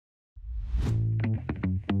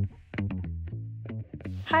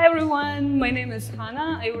Hi everyone, my name is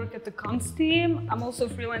Hannah. I work at the comms team. I'm also a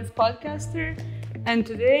freelance podcaster, and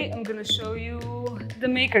today I'm gonna show you the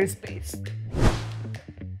MakerSpace.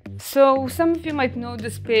 So some of you might know the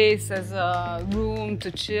space as a room to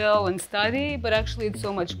chill and study, but actually it's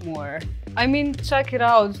so much more. I mean, check it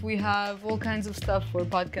out. We have all kinds of stuff for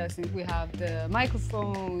podcasting. We have the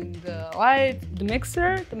microphone, the light, the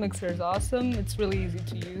mixer. The mixer is awesome. It's really easy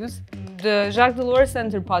to use. The Jacques Delors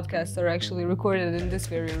Center podcasts are actually recorded in this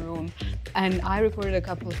very room. And I recorded a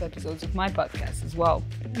couple of episodes of my podcast as well.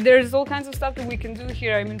 There's all kinds of stuff that we can do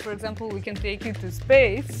here. I mean, for example, we can take you to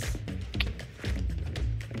space.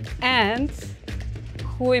 And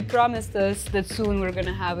Hui promised us that soon we're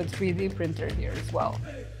gonna have a 3D printer here as well.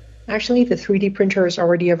 Actually, the 3D printer is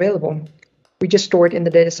already available. We just stored it in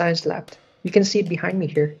the data science lab. You can see it behind me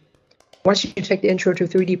here. Once you take the Intro to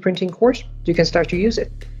 3D Printing course, you can start to use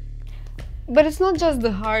it. But it's not just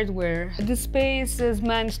the hardware. The space is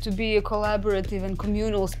meant to be a collaborative and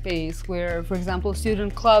communal space where, for example,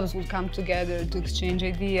 student clubs would come together to exchange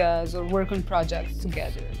ideas or work on projects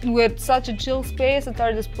together. With such a chill space at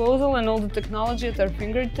our disposal and all the technology at our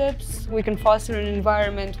fingertips, we can foster an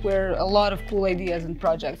environment where a lot of cool ideas and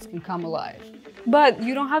projects can come alive. But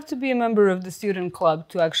you don't have to be a member of the student club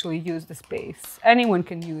to actually use the space. Anyone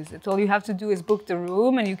can use it. All you have to do is book the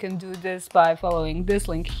room, and you can do this by following this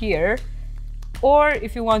link here. Or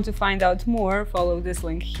if you want to find out more, follow this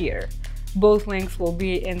link here. Both links will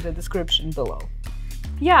be in the description below.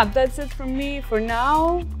 Yeah, that's it from me for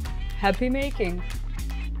now. Happy making!